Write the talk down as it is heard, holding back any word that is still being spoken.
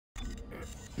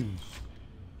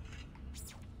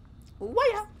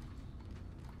Wire.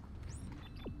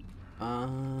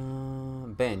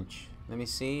 Bench. Let me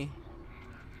see.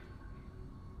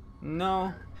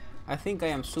 No, I think I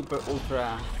am super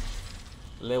ultra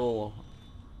level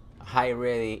high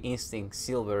ready instinct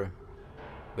silver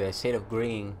with a shade of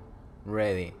green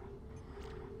ready.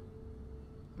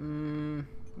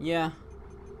 Yeah.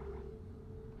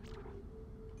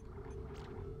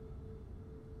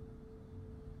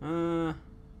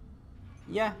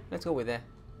 Yeah, let's go with that.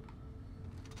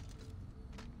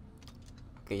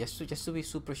 Okay, just to be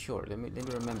super sure. Let me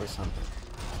remember something.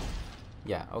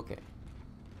 Yeah, okay.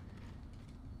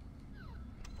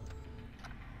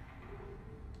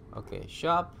 Okay,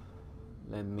 shop.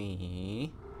 Let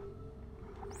me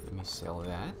sell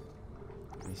that.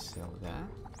 Let me sell that.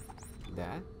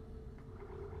 That.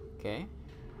 Okay.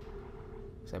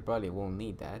 So I probably won't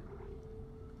need that.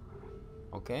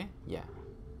 Okay, yeah.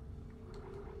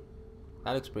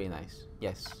 That looks pretty nice.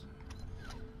 Yes.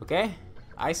 Okay,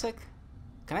 Isaac,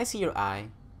 can I see your eye?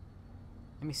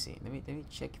 Let me see. Let me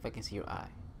check if I can see your eye.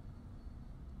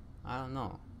 I don't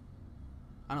know.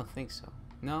 I don't think so.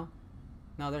 No?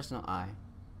 No, there's no eye.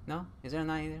 No? Is there an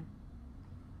eye there?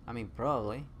 I mean,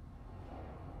 probably.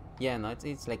 Yeah, no,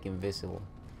 it's like invisible.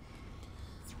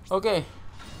 Okay.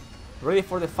 Ready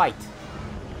for the fight.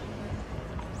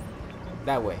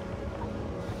 That way.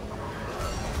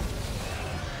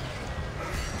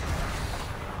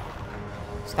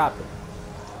 Stop it.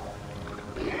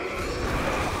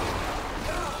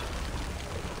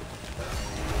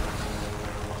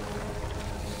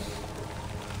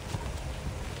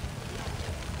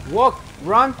 Walk,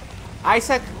 run,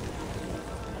 Isaac.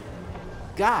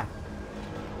 God.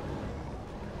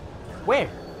 Where?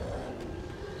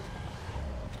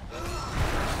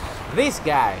 This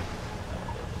guy.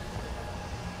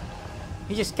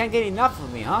 He just can't get enough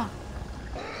of me, huh?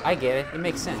 I get it. It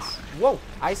makes sense. Whoa,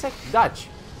 Isaac, dodge.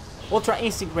 Ultra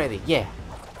instinct ready. Yeah.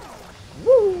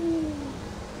 Woo.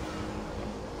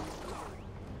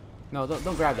 No,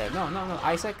 don't grab that. No,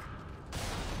 Isaac.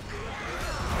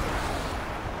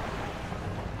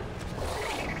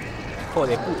 Hijo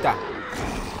de puta.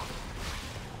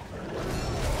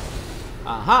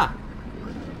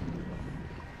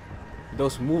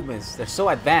 Those movements, they're so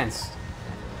advanced.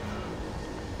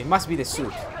 It must be the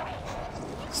suit.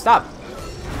 Stop.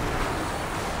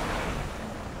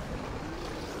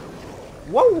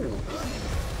 Whoa.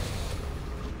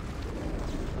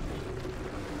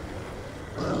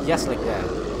 Just like that.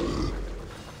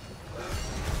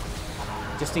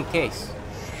 Just in case.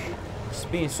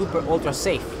 Just being super ultra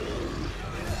safe.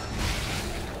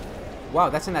 Wow,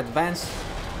 that's an advanced...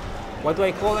 What do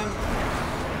I call him?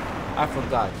 I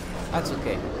forgot. That's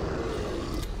okay.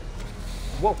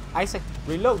 Whoa, Isaac,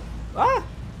 reload. Ah!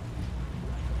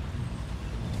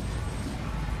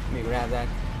 Let me grab that.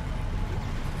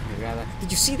 Let me grab that.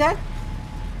 Did you see that?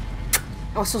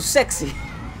 That was so sexy.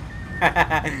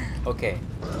 Okay.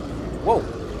 Whoa.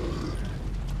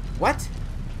 What?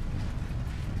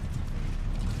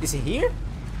 Is he here?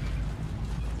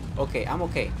 Okay, I'm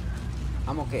okay.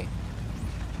 I'm okay.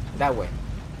 That way.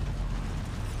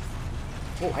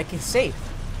 Oh, I can save.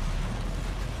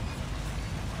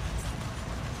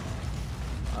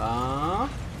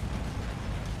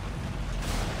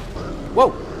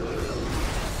 Whoa.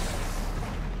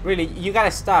 Really, you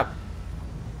gotta stop.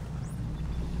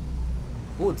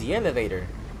 Oh, the elevator.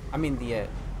 I mean the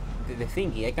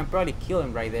thingy. I can probably kill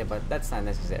him right there, but that's not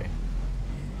necessary.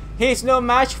 He's no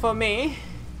match for me.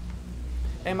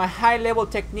 And my high level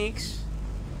techniques,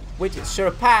 which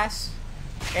surpass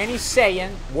any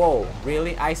Saiyan. Whoa,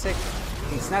 really, Isaac?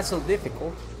 It's not so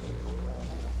difficult.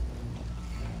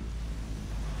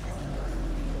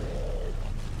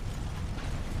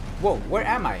 Whoa, where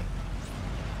am I?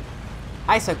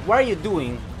 Isaac, what are you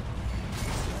doing?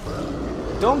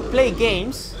 Don't play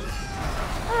games.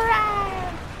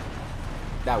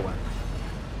 That one.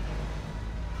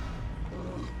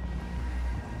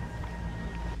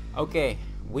 Okay,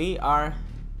 we are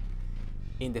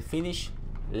in the finish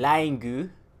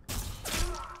line.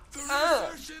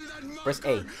 Press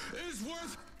A.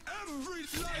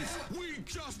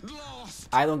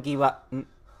 I don't give up.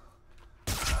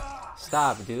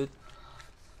 Stop, dude.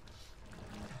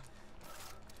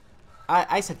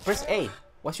 Isaac, press A.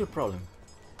 What's your problem?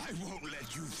 I won't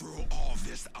let you throw all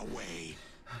this away.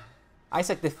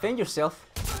 Isaac, defend yourself.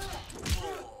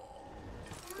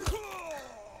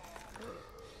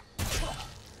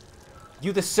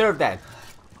 You deserve that.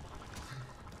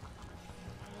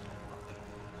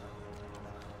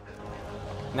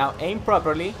 Now aim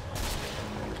properly.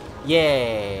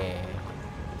 Yeah.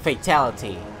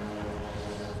 Fatality.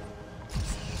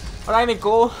 Alright,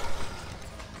 Nicole.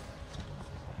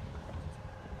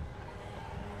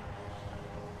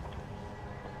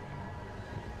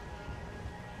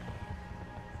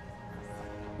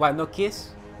 What, no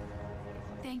kiss?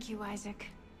 Thank you, Isaac.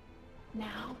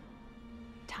 Now,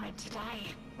 time to die.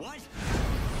 What?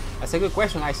 That's a good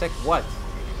question, Isaac. What?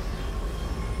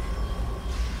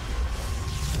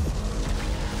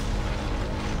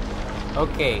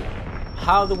 Okay,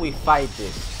 how do we fight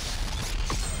this?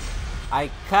 I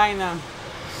kinda,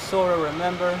 sorta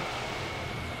remember.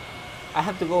 I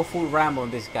have to go full Rambo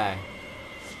on this guy.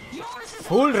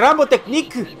 Full Rambo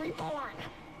technique! Reborn.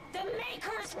 The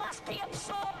makers must be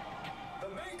absorbed. The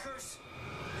makers?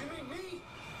 You mean me?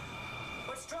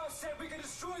 But Strauss said we could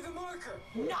destroy the marker.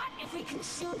 Not if we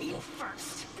consume you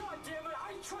first. God damn it,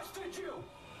 I trusted you.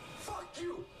 Fuck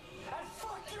you. And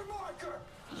fuck your marker.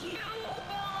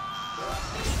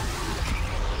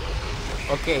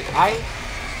 Okay,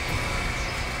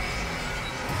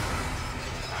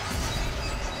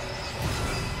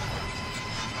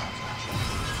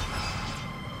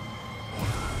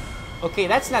 Okay,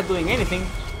 that's not doing anything.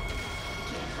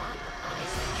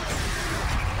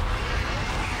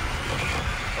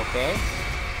 Okay.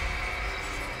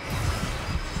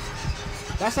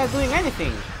 That's not doing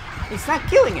anything. It's not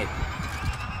killing it.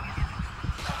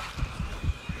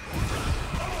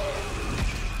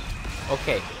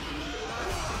 Okay.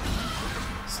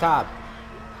 Stop.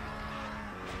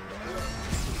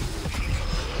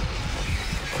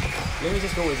 Let me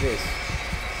just go with this.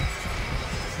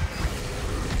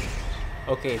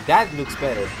 Okay, that looks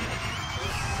better.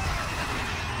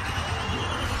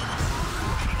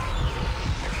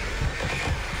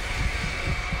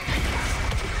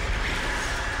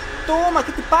 Toma,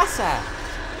 ¿qué te pasa?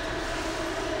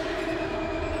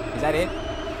 Is that it?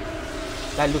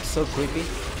 That looks so creepy.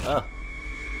 Oh.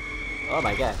 Oh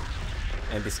my god.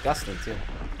 And disgusting too.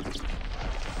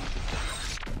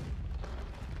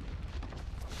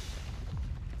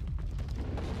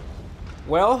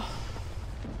 Well,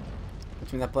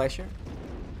 it's been a pleasure.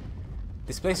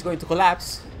 This place is going to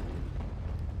collapse.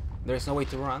 There's no way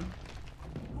to run.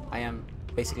 I am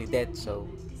basically dead, so...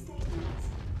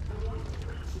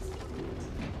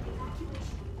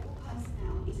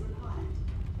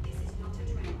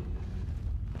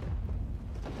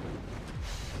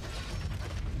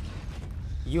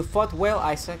 You fought well,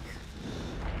 Isaac.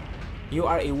 You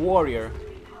are a warrior.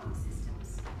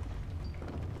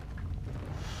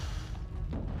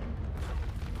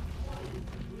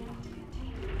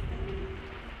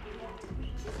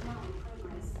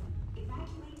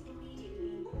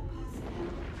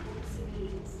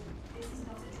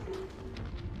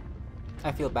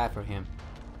 I feel bad for him.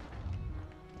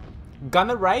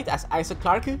 Gunnar Wright as Isaac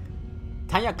Clarke.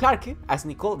 Tanya Clarke as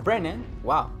Nicole Brennan.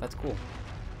 Wow, that's cool.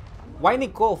 Why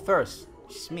Nicole first?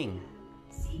 She's mean.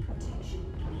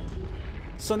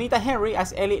 Sonita Henry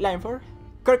as Ellie Langford.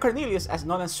 Kirk Cornelius as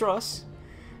Nolan Stross.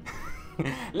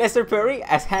 Lester Perry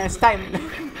as Hans Steinman. You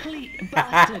complete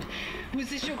bastard. Was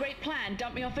this your great plan?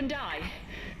 Dump me off and die?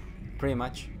 Pretty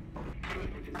much.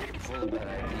 Full of bad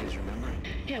ideas, remember?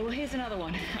 Yeah, well, here's another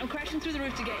one. I'm crashing through the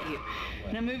roof to get you.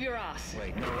 Now move your ass.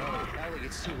 Wait, no, Ellie,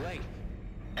 it's too late.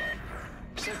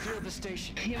 Stay clear of the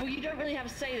station. Yeah, well, you don't really have a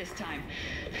say this time.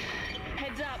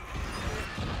 Heads up.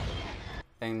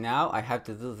 And now I have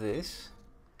to do this.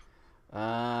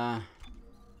 Because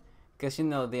you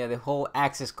know the whole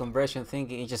access conversion thing,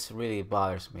 it just really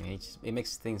bothers me. It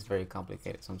makes things very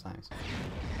complicated sometimes.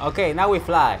 Okay, now we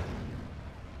fly.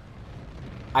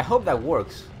 I hope that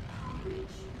works.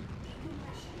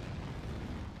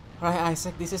 Alright,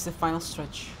 Isaac, this is the final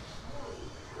stretch.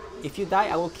 If you die,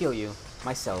 I will kill you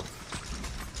myself.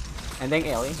 And then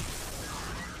Ellie.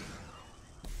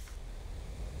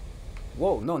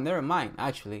 Whoa, no, never mind,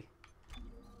 actually.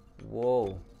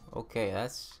 Whoa, okay,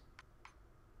 that's...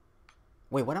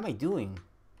 Wait, what am I doing?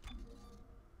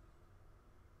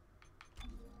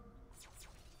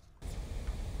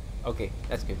 Okay,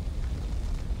 that's good.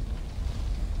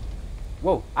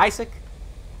 Whoa, Isaac?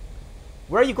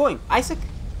 Where are you going? Isaac?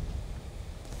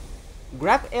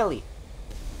 Grab Ellie.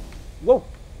 Whoa.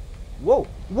 Whoa.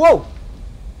 Whoa.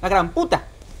 La gran puta.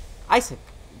 Isaac.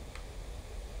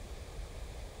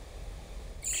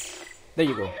 There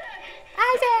you go.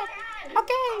 Isaac.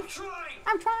 Okay.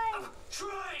 I'm trying.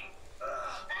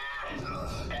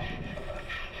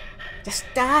 Just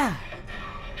die.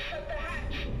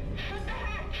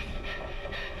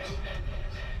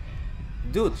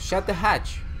 Dude, shut the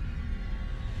hatch.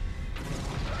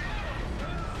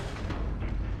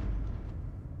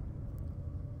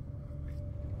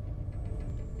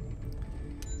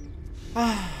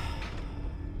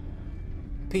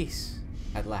 Peace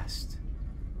at last.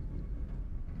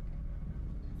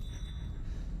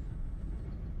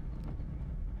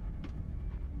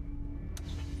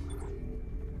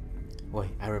 Wait,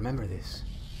 I remember this.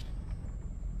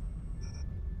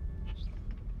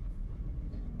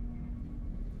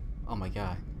 Oh my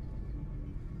god.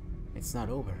 It's not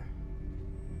over.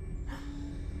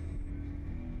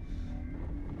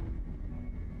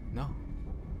 No.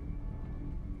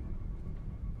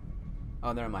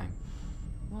 Oh, never mind.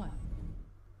 What?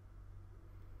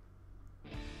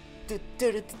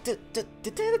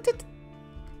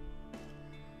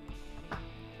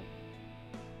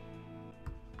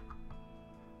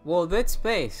 Well, Dead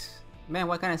Space. Man,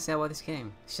 what can I say about this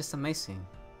game? It's just amazing.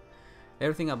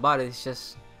 Everything about it is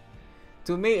just...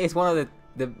 To me, it's one of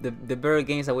the better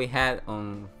games that we had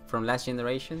from last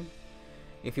generation.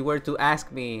 If you were to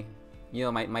ask me, you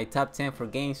know, my top 10 for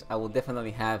games, I would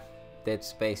definitely have Dead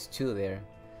Space 2 there.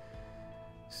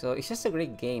 So it's just a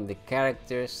great game. The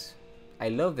characters, I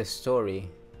love the story.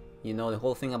 You know, the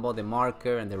whole thing about the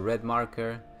marker and the red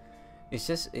marker. It's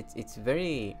just, it's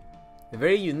very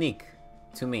unique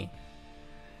to me.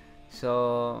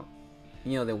 So,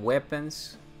 you know, the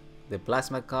weapons, the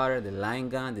plasma cutter, the line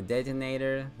gun, the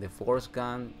detonator, the force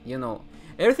gun, you know,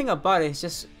 everything about it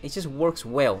just works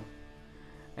well.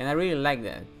 And I really like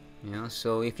that, you know.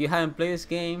 So if you haven't played this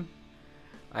game,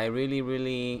 I really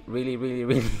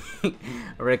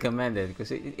recommend it,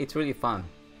 because it's really fun.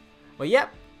 But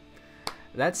yep,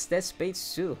 that's Dead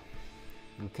Space 2.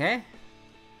 Okay,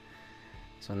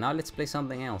 so now let's play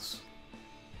something else.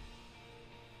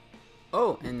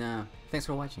 Oh, and thanks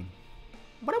for watching.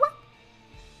 What?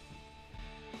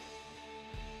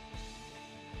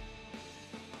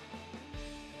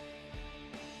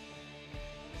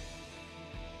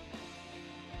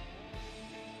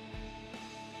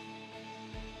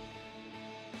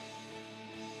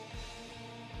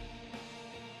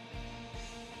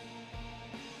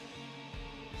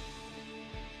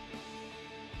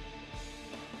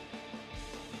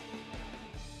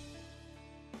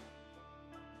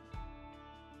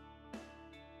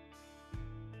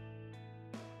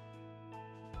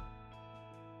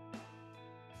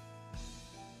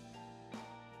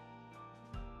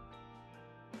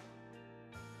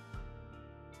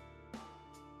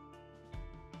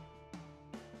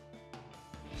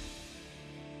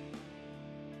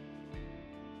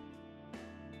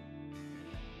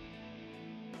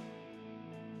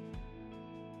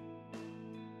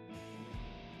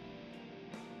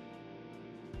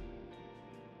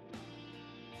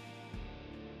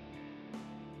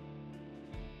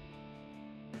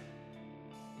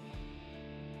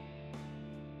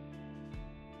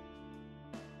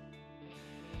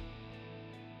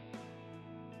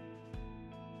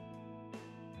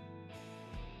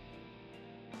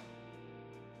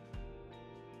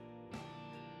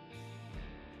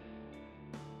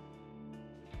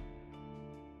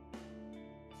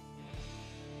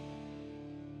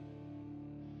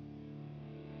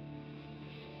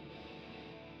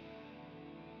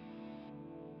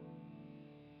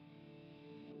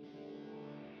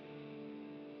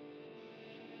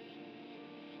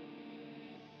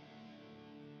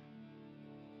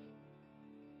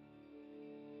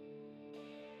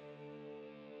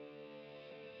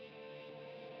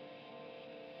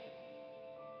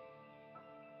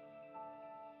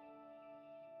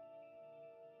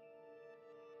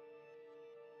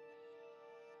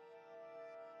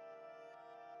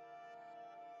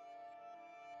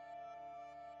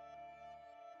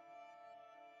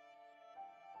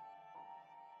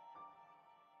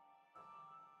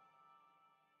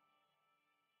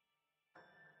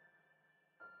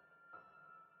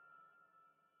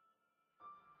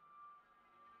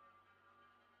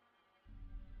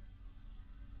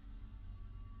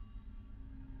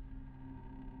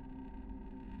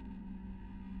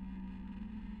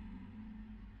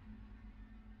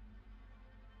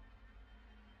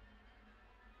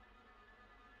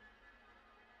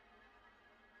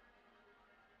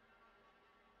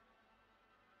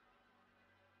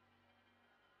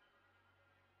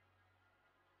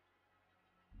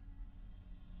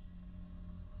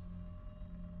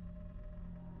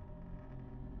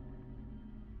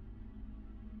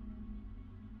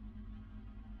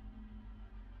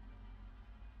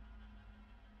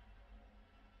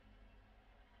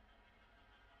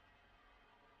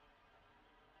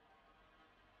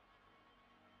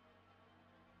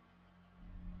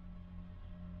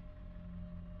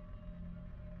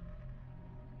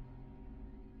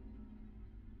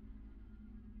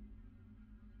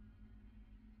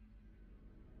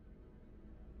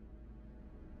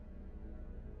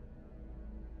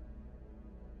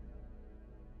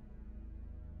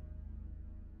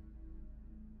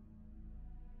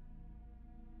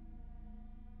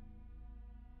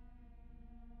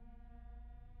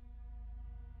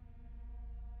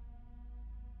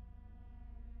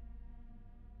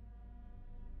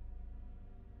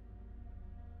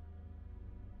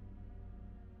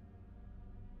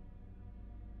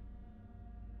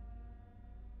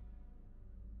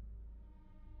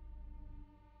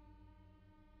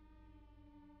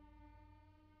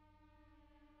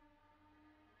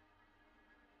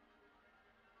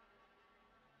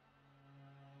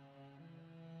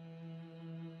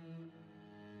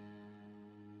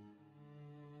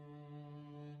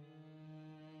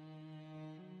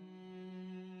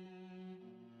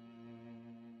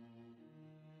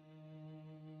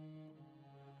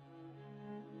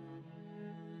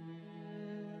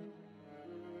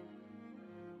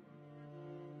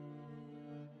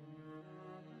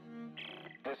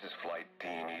 This is Flight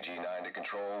Team EG9 to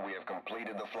Control. We have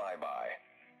completed the flyby.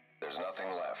 There's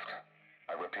nothing left.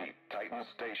 I repeat, Titan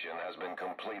Station has been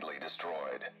completely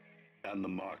destroyed. And the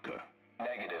marker?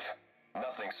 Negative.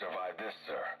 Nothing survived this,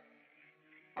 sir.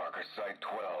 Marker Site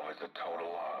 12 is a total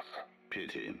loss.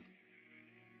 Pity.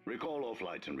 Recall all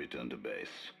flights and return to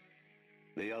base.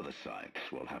 The other sites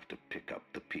will have to pick up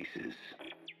the pieces.